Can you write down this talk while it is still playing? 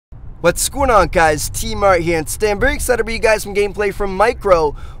What's going on, guys? T-Mart here, and today I'm very excited to bring you guys some gameplay from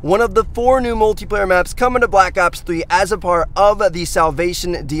Micro, one of the 4 new multiplayer maps coming to Black Ops 3 as a part of the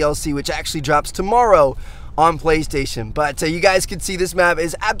Salvation DLC, which actually drops tomorrow on PlayStation. But you guys can see this map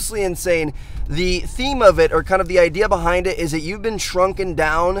is absolutely insane. The theme of it, or kind of the idea behind it, is that you've been shrunken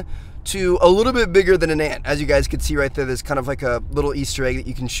down to a little bit bigger than an ant. As you guys can see right there, there's kind of like a little Easter egg that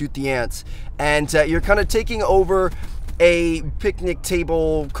you can shoot the ants, and you're kind of taking over a picnic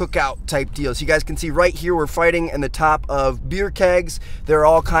table cookout type deal. So you guys can see right here we're fighting in the top of beer kegs. There are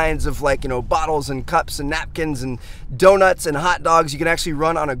all kinds of, like, bottles and cups and napkins and donuts and hot dogs. You can actually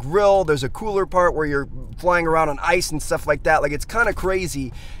run on a grill. There's a cooler part where you're flying around on ice and stuff like that. Like, it's kind of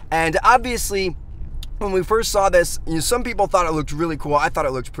crazy. And obviously, when we first saw this, some people thought it looked really cool. I thought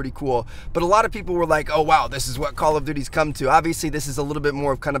it looked pretty cool, but a lot of people were like, oh wow, this is what Call of Duty's come to. Obviously, this is a little bit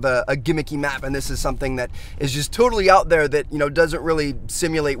more of kind of a gimmicky map, and this is something that is just totally out there that, doesn't really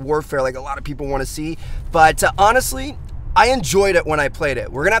simulate warfare like a lot of people want to see. But honestly, I enjoyed it when I played it.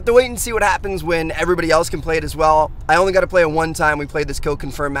 We're gonna have to wait and see what happens when everybody else can play it as well. I only got to play it one time. We played this kill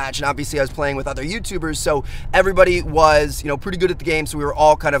confirm match, and obviously I was playing with other YouTubers, so everybody was, pretty good at the game, so we were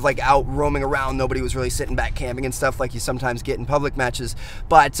all kind of like out roaming around. Nobody was really sitting back camping and stuff like you sometimes get in public matches.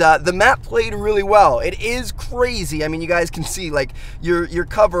 But the map played really well. It is crazy. I mean, you guys can see, like, your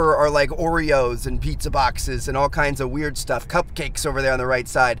cover are like Oreos and pizza boxes and all kinds of weird stuff. Cupcakes over there on the right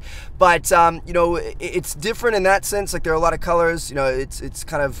side. But, it's different in that sense. Like, there are a lot of colors. It's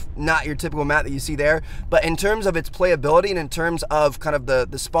kind of not your typical map that you see there, but in terms of its playability and in terms of kind of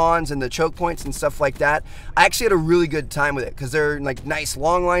the spawns and the choke points and stuff like that, I actually had a really good time with it because they're like nice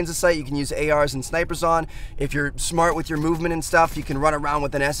long lines of sight. You can use ARs and snipers on. If you're smart with your movement and stuff, you can run around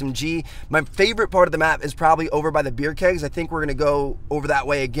with an SMG. My favorite part of the map is probably over by the beer kegs. I think we're gonna go over that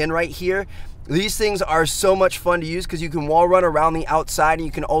way again right here. These things are so much fun to use because you can wall run around the outside, and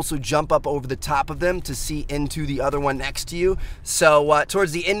you can also jump up over the top of them to see into the other one next to you. So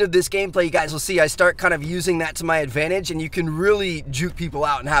towards the end of this gameplay, you guys will see I start kind of using that to my advantage, and you can really juke people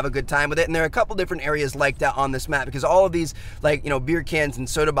out and have a good time with it. And there are a couple different areas like that on this map because all of these, like, beer cans and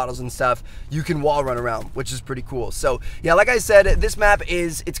soda bottles and stuff, you can wall run around, which is pretty cool. So yeah, like I said, this map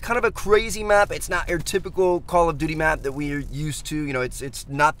it's kind of a crazy map. It's not your typical Call of Duty map that we're used to. It's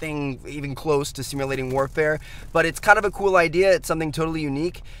nothing even close to simulating warfare, but it's kind of a cool idea. It's something totally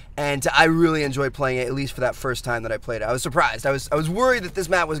unique, and I really enjoyed playing it, at least for that first time that I played it. I was surprised. I was worried that this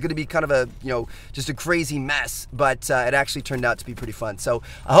map was going to be kind of a, just a crazy mess, but it actually turned out to be pretty fun. So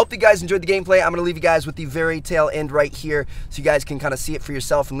I hope you guys enjoyed the gameplay. I'm going to leave you guys with the very tail end right here so you guys can kind of see it for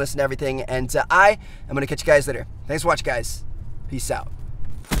yourself and listen to everything, and I am going to catch you guys later. Thanks for watching, guys. Peace out.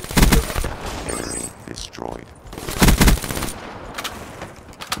 Enemy destroyed.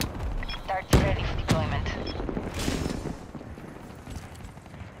 Darts ready for deployment.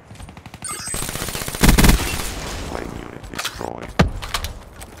 Flame unit destroyed.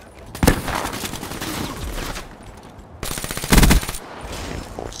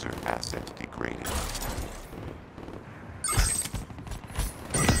 Enforcer asset degraded.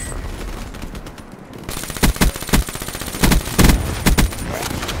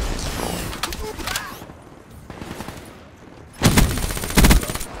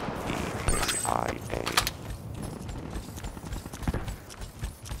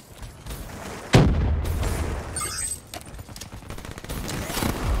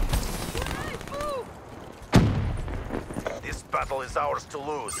 This battle is ours to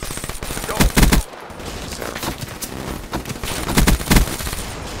lose. Go!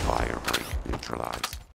 Fire break neutralized.